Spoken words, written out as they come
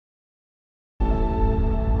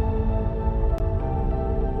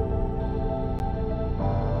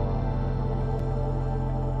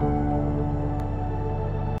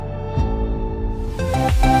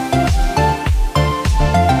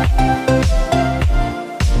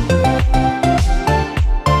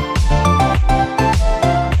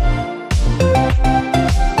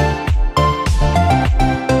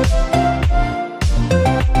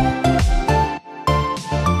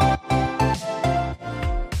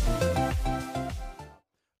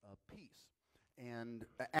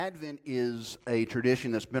Advent is a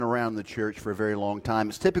tradition that's been around in the church for a very long time.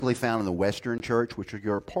 It's typically found in the Western church, which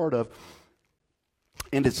you're a part of,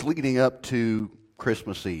 and it's leading up to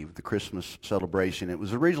Christmas Eve, the Christmas celebration. It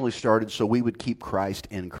was originally started so we would keep Christ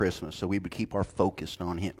in Christmas, so we would keep our focus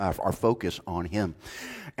on Him.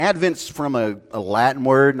 Advent's from a Latin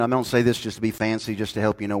word, and I don't say this just to be fancy, just to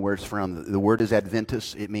help you know where it's from. The word is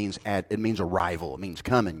Adventus. It means arrival. It means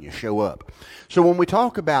coming. You show up. So when we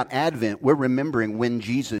talk about Advent, we're remembering when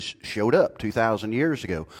Jesus showed up 2,000 years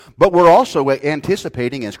ago. But we're also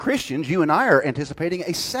anticipating, as Christians, you and I are anticipating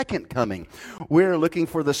a second coming. We're looking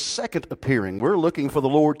for the second appearing. We're looking for the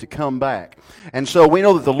Lord to come back. And so we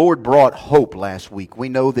know that the Lord brought hope last week. We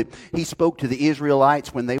know that He spoke to the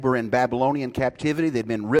Israelites when they were in Babylonian captivity. They'd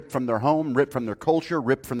been ripped from their home, ripped from their culture,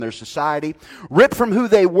 ripped from their society, ripped from who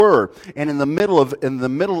they were. And in the middle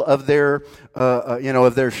of their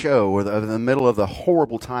of their show, or in the middle of the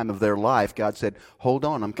horrible time of their life, God said, "Hold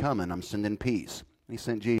on, I'm coming. I'm sending peace." He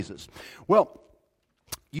sent Jesus. Well,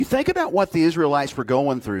 you think about what the Israelites were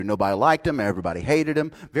going through. Nobody liked them. Everybody hated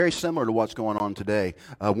them. Very similar to what's going on today.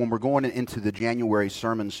 When we're going into the January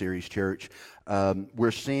sermon series, church,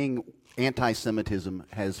 we're seeing anti-Semitism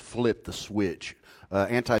has flipped the switch.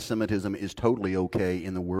 Anti-Semitism is totally okay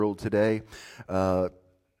in the world today.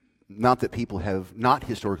 Not that people have not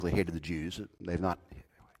historically hated the Jews. They've not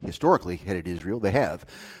historically hated Israel. They have.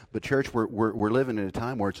 But church, we're living in a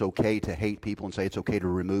time where it's okay to hate people and say it's okay to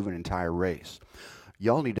remove an entire race.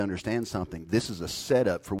 Y'all need to understand something. This is a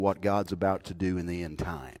setup for what God's about to do in the end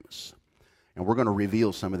times. And we're going to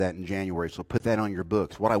reveal some of that in January, so put that on your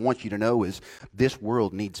books. What I want you to know is this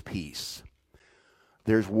world needs peace.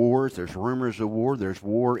 There's wars, there's rumors of war. There's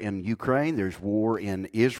war in Ukraine, there's war in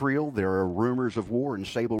Israel. There are rumors of war and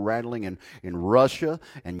saber rattling in Russia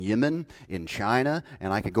and Yemen, in China.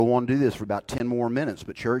 And I could go on and do this for about 10 more minutes.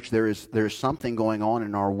 But church, there's something going on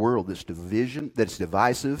in our world that's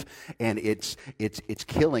divisive, and it's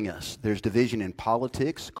killing us. There's division in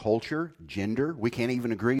politics, culture, gender. We can't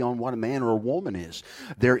even agree on what a man or a woman is.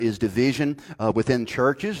 There is division within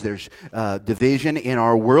churches. There's division in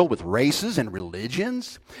our world with races and religion.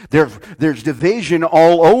 There's division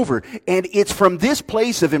all over. And it's from this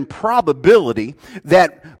place of improbability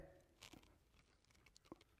that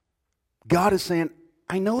God is saying,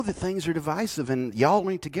 I know that things are divisive and y'all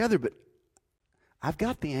ain't together, but I've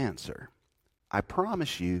got the answer. I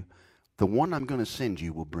promise you, the one I'm going to send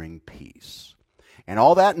you will bring peace. And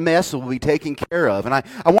all that mess will be taken care of. And I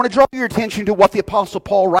want to draw your attention to what the Apostle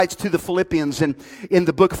Paul writes to the Philippians in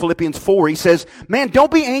the book of Philippians 4. He says, man, don't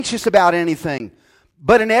be anxious about anything.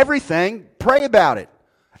 But in everything, pray about it.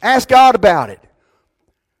 Ask God about it.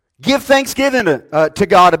 Give thanksgiving to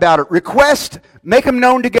God about it. Request, make them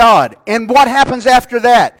known to God. And what happens after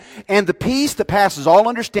that? And the peace that passes all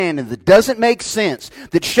understanding, that doesn't make sense,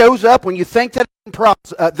 that shows up when you think that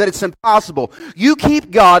it's impossible. You keep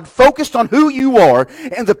God focused on who you are,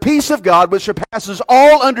 and the peace of God, which surpasses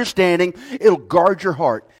all understanding, it'll guard your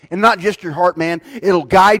heart. And not just your heart, man, it'll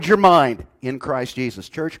guide your mind in Christ Jesus.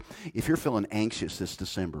 Church, if you're feeling anxious this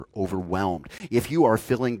December, overwhelmed, if you are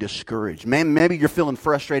feeling discouraged, man, maybe you're feeling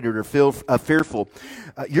frustrated or fearful,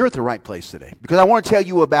 you're at the right place today. Because I want to tell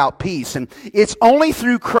you about peace. And it's only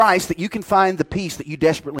through Christ that you can find the peace that you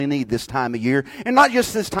desperately need this time of year. And not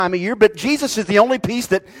just this time of year, but Jesus is the only peace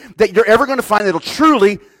that you're ever going to find that'll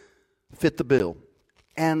truly fit the bill.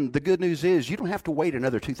 And the good news is you don't have to wait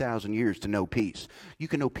another 2,000 years to know peace. You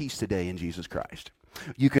can know peace today in Jesus Christ.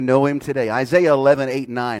 You can know Him today. Isaiah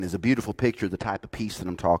 11:8-9 is a beautiful picture of the type of peace that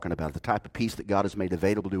I'm talking about, the type of peace that God has made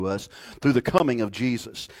available to us through the coming of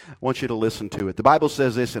Jesus. I want you to listen to it. The Bible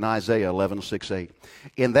says this in Isaiah 11:6-8.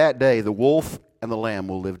 In that day, the wolf and the lamb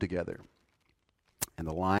will live together, and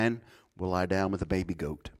the lion will lie down with the baby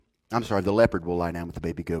goat. The leopard will lie down with the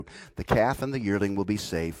baby goat. The calf and the yearling will be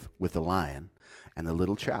safe with the lion, and the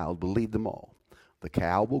little child will lead them all. The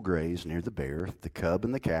cow will graze near the bear, the cub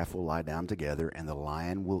and the calf will lie down together, and the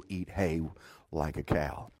lion will eat hay like a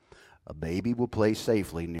cow. A baby will play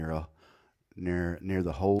safely near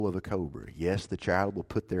the hole of a cobra. Yes, the child will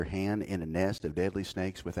put their hand in a nest of deadly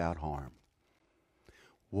snakes without harm.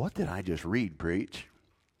 What did I just read, preach?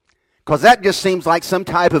 Because that just seems like some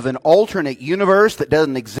type of an alternate universe that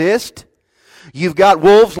doesn't exist. You've got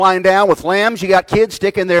wolves lying down with lambs. You got kids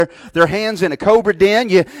sticking their hands in a cobra den.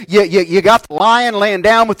 You got the lion laying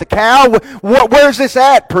down with the cow. Where's this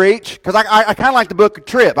at, preach? Because I kind of like to book a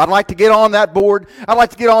trip. I'd like to get on that board. I'd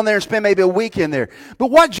like to get on there and spend maybe a week in there.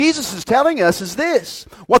 But what Jesus is telling us is this.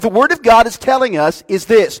 What the Word of God is telling us is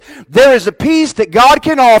this. There is a peace that God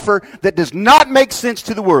can offer that does not make sense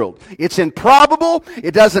to the world. It's improbable.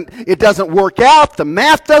 It doesn't work out. The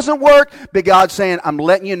math doesn't work. But God's saying, I'm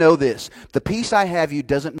letting you know this. The peace I have you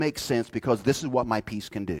doesn't make sense because this is what my peace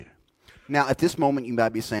can do. Now, at this moment, you might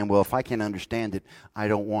be saying, well, if I can't understand it, I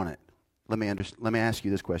don't want it. Let me ask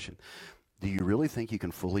you this question. Do you really think you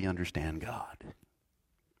can fully understand God?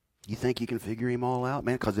 You think you can figure Him all out?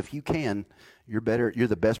 Man, because if you can, you're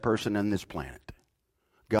the best person on this planet.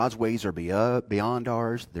 God's ways are beyond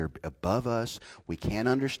ours. They're above us. We can't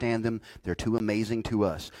understand them. They're too amazing to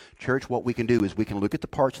us. Church, what we can do is we can look at the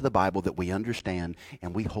parts of the Bible that we understand,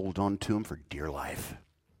 and we hold on to them for dear life.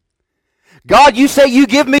 God, you say you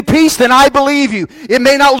give me peace, then I believe you. It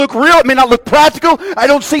may not look real. It may not look practical. I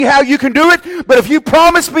don't see how you can do it. But if you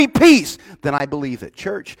promise me peace, then I believe it.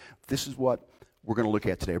 Church, this is what we're going to look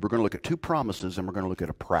at today. We're going to look at two promises, and we're going to look at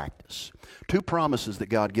a practice. Two promises that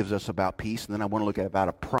God gives us about peace, and then I want to look at about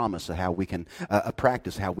a promise of how we can, a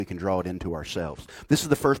practice, how we can draw it into ourselves. This is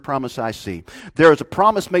the first promise I see. There is a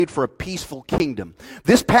promise made for a peaceful kingdom.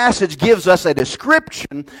 This passage gives us a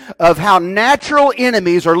description of how natural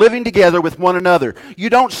enemies are living together with one another. You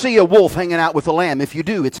don't see a wolf hanging out with a lamb. If you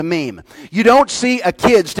do, it's a meme. You don't see a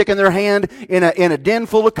kid sticking their hand in a den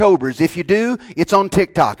full of cobras. If you do, it's on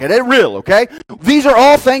TikTok. It ain't real, okay? These are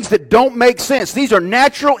all things that don't make sense. These are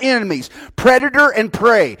natural enemies, predator and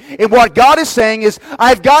prey. And what God is saying is,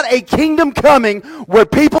 I've got a kingdom coming where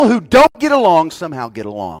people who don't get along somehow get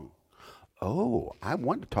along. Oh, I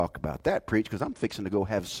want to talk about that, preach, because I'm fixing to go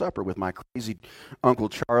have supper with my crazy Uncle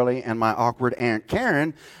Charlie and my awkward Aunt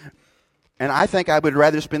Karen. And I think I would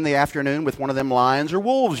rather spend the afternoon with one of them lions or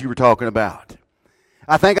wolves you were talking about.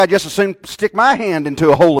 I think I'd just as soon stick my hand into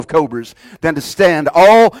a hole of cobras than to stay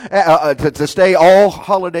all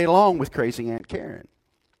holiday long with crazy Aunt Karen.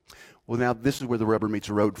 Well, now this is where the rubber meets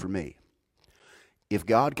the road for me. If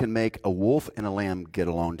God can make a wolf and a lamb get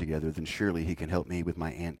along together, then surely He can help me with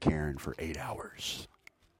my Aunt Karen for 8 hours.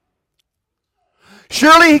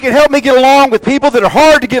 Surely He can help me get along with people that are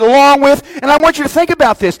hard to get along with. And I want you to think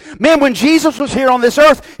about this. Man, when Jesus was here on this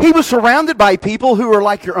earth, He was surrounded by people who were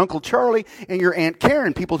like your Uncle Charlie and your Aunt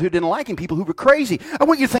Karen, people who didn't like Him, people who were crazy. I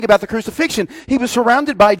want you to think about the crucifixion. He was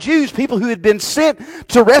surrounded by Jews, people who had been sent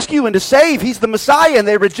to rescue and to save. He's the Messiah, and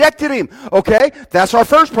they rejected Him. Okay? That's our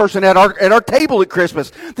first person at our table at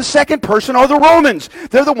Christmas. The second person are the Romans.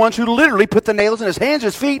 They're the ones who literally put the nails in His hands,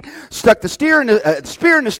 His feet, stuck the spear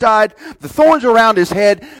in His side, the thorns around His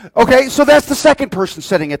head. Okay, so that's the second person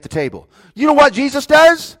sitting at the table. You know what Jesus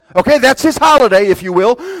does? Okay, that's His holiday, if you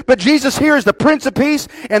will. But Jesus here is the Prince of Peace,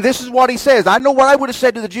 and this is what He says. I know what I would have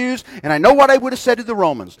said to the Jews, and I know what I would have said to the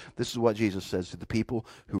Romans. This is what Jesus says to the people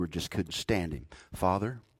who just couldn't stand Him.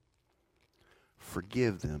 Father,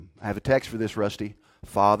 forgive them. I have a text for this, Rusty.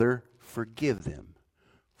 Father, forgive them,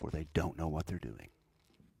 for they don't know what they're doing.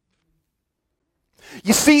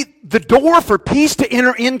 You see, the door for peace to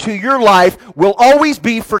enter into your life will always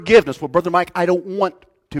be forgiveness. Well, Brother Mike, I don't want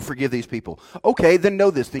to forgive these people. Okay, then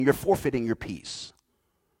know this. Then you're forfeiting your peace.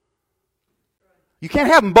 You can't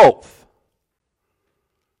have them both.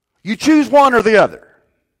 You choose one or the other.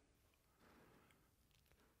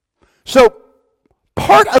 So,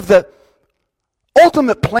 part of the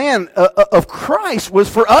ultimate plan of Christ was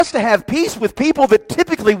for us to have peace with people that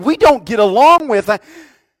typically we don't get along with.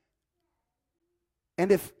 And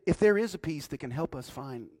if there is a peace that can help us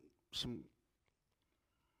find some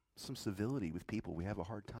civility with people we have a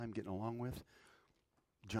hard time getting along with,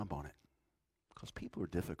 jump on it. Because people are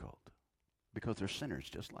difficult. Because they're sinners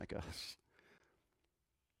just like us.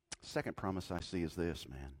 Second promise I see is this,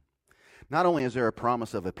 man. Not only is there a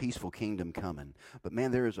promise of a peaceful kingdom coming, but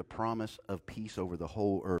man, there is a promise of peace over the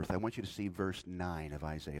whole earth. I want you to see verse 9 of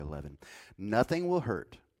Isaiah 11. Nothing will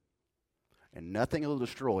hurt. And nothing will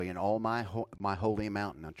destroy in all my holy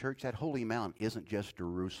mountain. Now, church, that holy mountain isn't just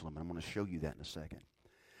Jerusalem. I'm going to show you that in a second.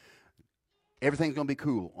 Everything's going to be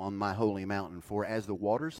cool on my holy mountain. For as the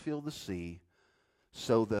waters fill the sea,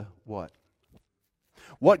 so the what?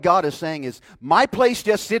 What God is saying is, my place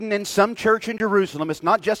just isn't in some church in Jerusalem. It's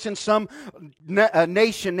not just in some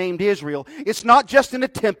nation named Israel. It's not just in a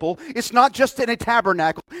temple. It's not just in a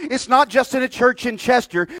tabernacle. It's not just in a church in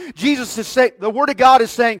Chester. Jesus is saying, the Word of God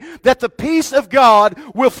is saying that the peace of God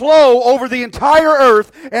will flow over the entire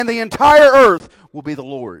earth, and the entire earth will be the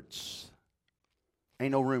Lord's.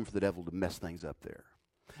 Ain't no room for the devil to mess things up there.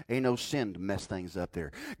 Ain't no sin to mess things up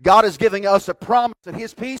there. God is giving us a promise that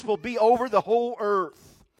His peace will be over the whole earth.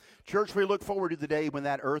 Church, we look forward to the day when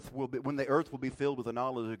the earth will be filled with the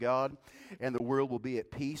knowledge of God, and the world will be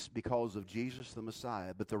at peace because of Jesus the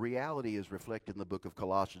Messiah. But the reality is reflected in the book of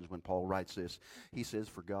Colossians when Paul writes this. He says,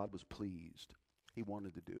 "For God was pleased." He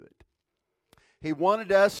wanted to do it. He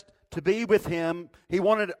wanted us to be with Him. He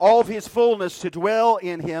wanted all of His fullness to dwell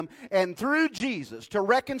in Him, and through Jesus to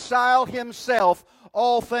reconcile Himself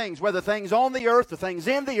all things, whether things on the earth or things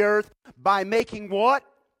in the earth, by making what?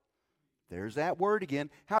 There's that word again.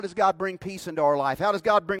 How does God bring peace into our life? How does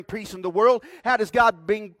God bring peace in the world? How does God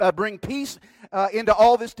bring peace into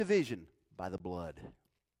all this division? By the blood.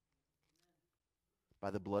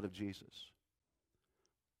 By the blood of Jesus.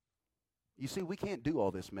 You see, we can't do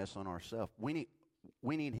all this mess on ourselves. We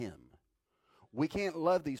need Him. We can't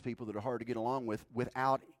love these people that are hard to get along with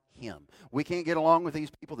without Him. We can't get along with these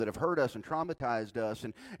people that have hurt us and traumatized us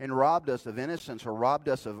and robbed us of innocence, or robbed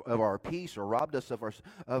us of our peace, or robbed us of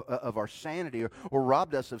our sanity, or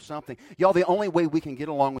robbed us of something. Y'all, the only way we can get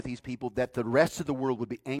along with these people that the rest of the world would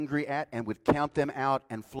be angry at and would count them out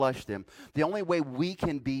and flush them, the only way we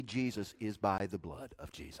can be Jesus is by the blood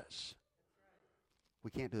of Jesus. We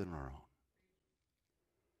can't do it on our own.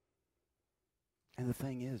 And the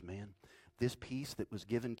thing is, man, this peace that was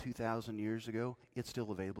given 2,000 years ago, it's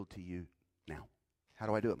still available to you now. How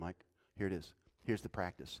do I do it, Mike? Here it is. Here's the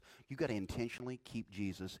practice. You've got to intentionally keep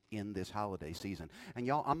Jesus in this holiday season. And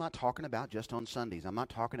y'all, I'm not talking about just on Sundays. I'm not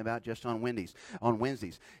talking about just on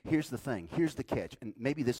Wednesdays. Here's the thing. Here's the catch. And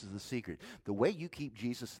maybe this is the secret. The way you keep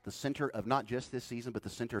Jesus at the center of not just this season, but the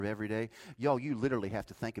center of every day, y'all, you literally have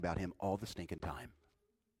to think about Him all the stinking time.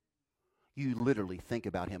 You literally think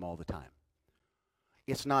about Him all the time.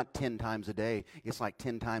 It's not 10 times a day. It's like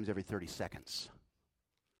 10 times every 30 seconds.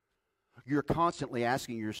 You're constantly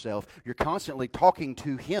asking yourself, you're constantly talking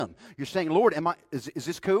to Him. You're saying, Lord, is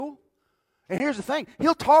this cool? And here's the thing.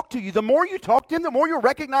 He'll talk to you. The more you talk to Him, the more you'll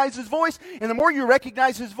recognize His voice. And the more you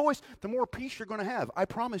recognize His voice, the more peace you're going to have. I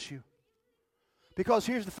promise you. Because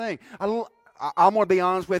here's the thing. I'm going to be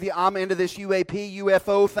honest with you. I'm into this UAP,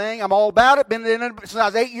 UFO thing. I'm all about it. Been in it since I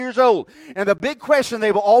was 8 years old. And the big question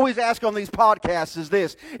they will always ask on these podcasts is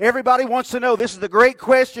this. Everybody wants to know, this is the great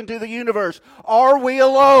question to the universe. Are we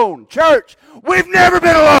alone? Church, we've never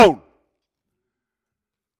been alone.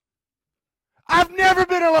 I've never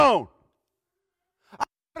been alone. I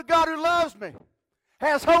have a God who loves me,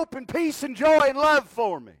 has hope and peace and joy and love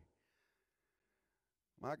for me.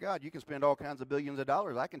 My God, you can spend all kinds of billions of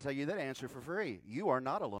dollars. I can tell you that answer for free. You are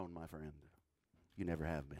not alone, my friend. You never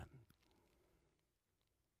have been.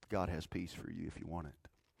 God has peace for you if you want it.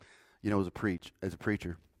 You know, as a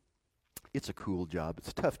preacher, it's a cool job. It's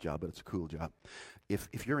a tough job, but it's a cool job.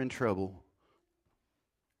 If you're in trouble,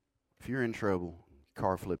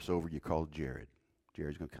 car flips over, you call Jared.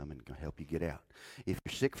 Jared's going to come and help you get out. If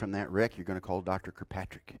you're sick from that wreck, you're going to call Dr.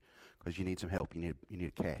 Kirkpatrick because you need some help. You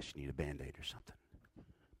need a cash. You need a Band-Aid or something.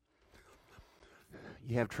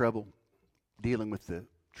 You have trouble dealing with the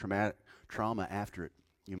trauma after it,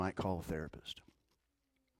 you might call a therapist.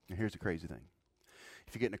 And here's the crazy thing.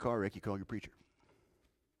 If you get in a car wreck, you call your preacher.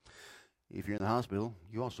 If you're in the hospital,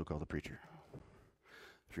 you also call the preacher.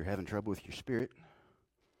 If you're having trouble with your spirit,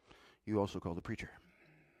 you also call the preacher.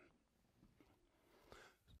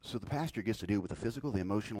 So the pastor gets to deal with the physical, the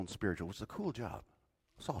emotional, and spiritual, which is a cool job.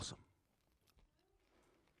 It's awesome.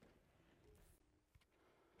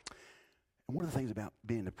 And one of the things about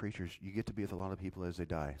being a preacher is you get to be with a lot of people as they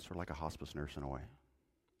die. Sort of like a hospice nurse in a way.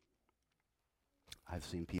 I've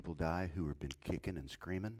seen people die who have been kicking and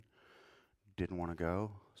screaming, didn't want to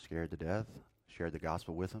go, scared to death, shared the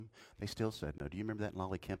gospel with them. They still said no. Do you remember that in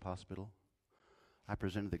Lolly Kemp Hospital? I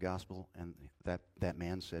presented the gospel, and that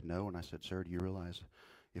man said no. And I said, sir, do you realize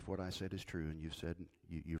if what I said is true and you've said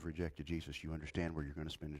you've rejected Jesus, you understand where you're going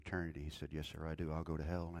to spend eternity? He said, yes, sir, I do. I'll go to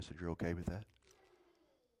hell. And I said, you're okay with that?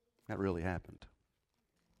 That really happened.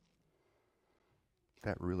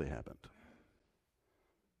 That really happened.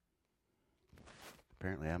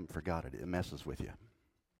 Apparently I haven't forgot it. It messes with you.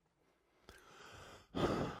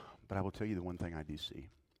 But I will tell you the one thing I do see.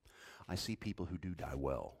 I see people who do die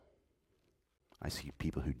well. I see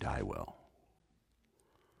people who die well.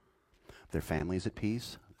 Their family's at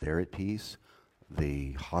peace. They're at peace.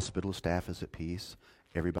 The hospital staff is at peace.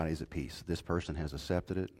 Everybody's at peace. This person has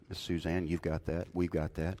accepted it. Miss Suzanne, you've got that. We've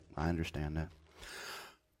got that. I understand that.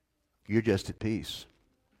 You're just at peace.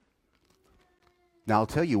 Now, I'll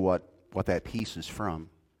tell you what that peace is from.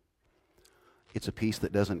 It's a peace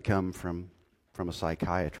that doesn't come from a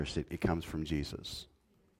psychiatrist. It comes from Jesus.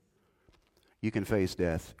 You can face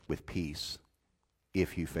death with peace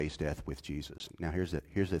if you face death with Jesus. Now here's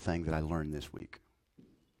the thing that I learned this week.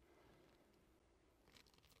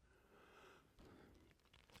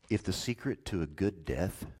 If the secret to a good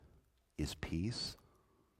death is peace,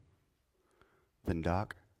 then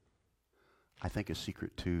Doc, I think a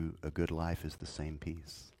secret to a good life is the same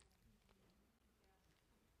peace.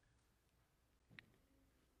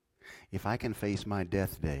 If I can face my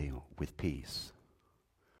death day with peace,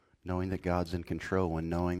 knowing that God's in control and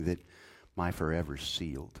knowing that my forever's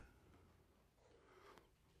sealed,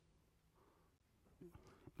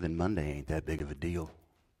 then Monday ain't that big of a deal,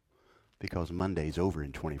 because Monday's over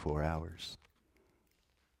in 24 hours.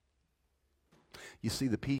 You see,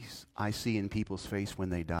 the peace I see in people's face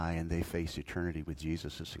when they die and they face eternity with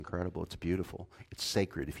Jesus is incredible. It's beautiful. It's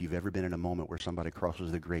sacred. If you've ever been in a moment where somebody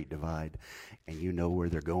crosses the great divide and you know where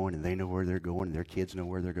they're going and they know where they're going and their kids know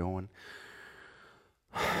where they're going,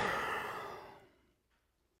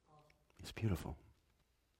 it's beautiful.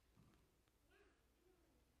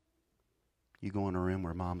 You go in a room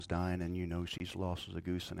where mom's dying and you know she's lost as a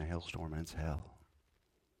goose in a hailstorm and it's hell.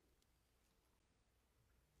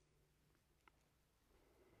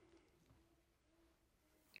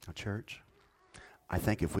 Now, church, I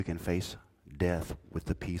think if we can face death with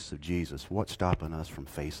the peace of Jesus, what's stopping us from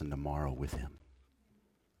facing tomorrow with Him?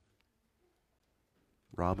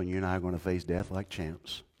 Robin, you and I are going to face death like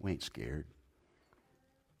champs. We ain't scared.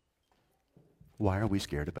 Why are we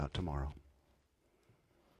scared about tomorrow?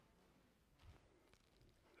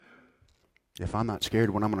 If I'm not scared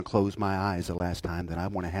when I'm going to close my eyes the last time, then I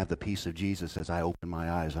want to have the peace of Jesus as I open my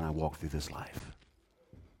eyes and I walk through this life.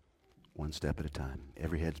 One step at a time.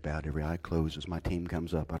 Every head's bowed, every eye closed. As my team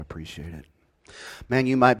comes up, I'd appreciate it. Man,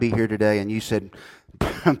 you might be here today and you said,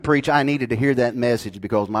 Preach, I needed to hear that message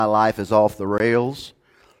because my life is off the rails.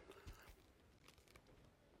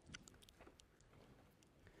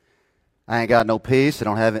 I ain't got no peace. I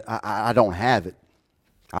don't have it. I don't have it.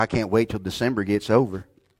 I can't wait till December gets over.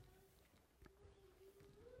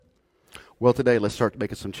 Well, today let's start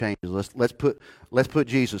making some changes. Let's put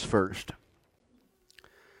Jesus first.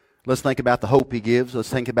 Let's think about the hope He gives. Let's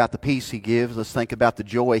think about the peace He gives. Let's think about the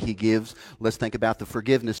joy He gives. Let's think about the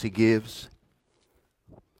forgiveness He gives.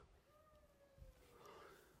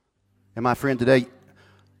 And my friend, today,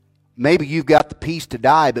 maybe you've got the peace to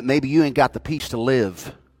die, but maybe you ain't got the peace to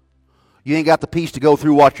live. You ain't got the peace to go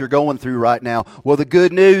through what you're going through right now. Well, the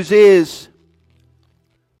good news is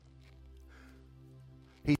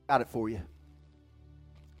He's got it for you.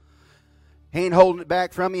 He ain't holding it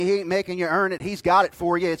back from you. He ain't making you earn it. He's got it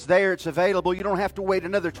for you. It's there. It's available. You don't have to wait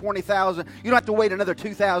another 20,000. You don't have to wait another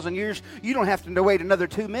 2,000 years. You don't have to wait another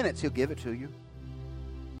 2 minutes. He'll give it to you.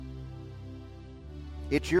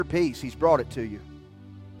 It's your peace. He's brought it to you.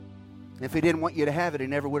 If He didn't want you to have it, He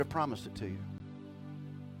never would have promised it to you.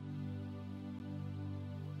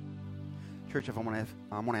 Church, if I'm going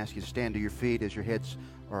to ask you to stand to your feet as your heads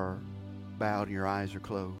are bowed and your eyes are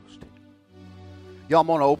closed. Y'all, I'm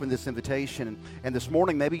going to open this invitation, and this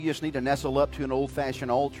morning maybe you just need to nestle up to an old-fashioned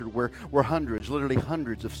altar where hundreds, literally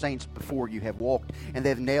hundreds of saints before you have walked, and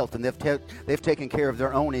they've knelt, and they've taken care of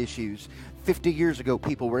their own issues. 50 years ago,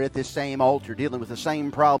 people were at this same altar dealing with the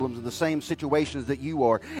same problems and the same situations that you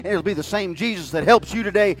are. And it'll be the same Jesus that helps you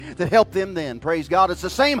today that helped them then. Praise God. It's the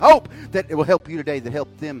same hope that it will help you today that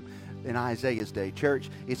helped them in Isaiah's day. Church,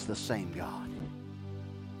 it's the same God.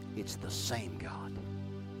 It's the same God.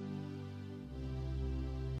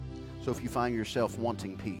 So if you find yourself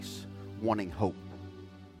wanting peace, wanting hope,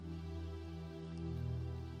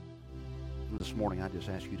 this morning I just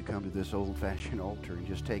ask you to come to this old-fashioned altar and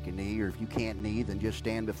just take a knee, or if you can't knee, then just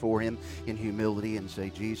stand before Him in humility and say,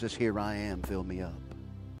 Jesus, here I am, fill me up.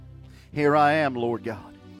 Here I am, Lord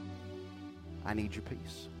God. I need your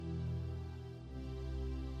peace.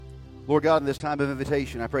 Lord God, in this time of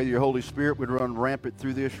invitation, I pray that your Holy Spirit would run rampant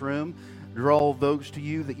through this room, draw those to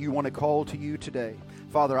you that you want to call to you today.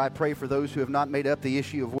 Father, I pray for those who have not made up the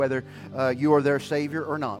issue of whether you are their Savior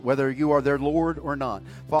or not, whether you are their Lord or not.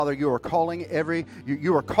 Father, you are calling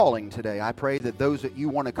you are calling today. I pray that those that you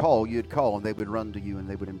want to call, you'd call, and they would run to you, and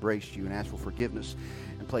they would embrace you and ask for forgiveness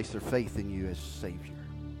and place their faith in you as Savior.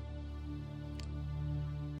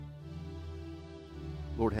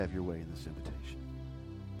 Lord, have your way in this invitation.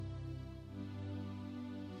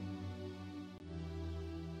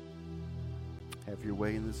 Have your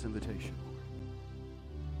way in this invitation, Lord.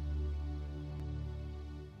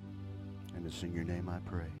 And it's in your name I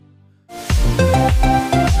pray.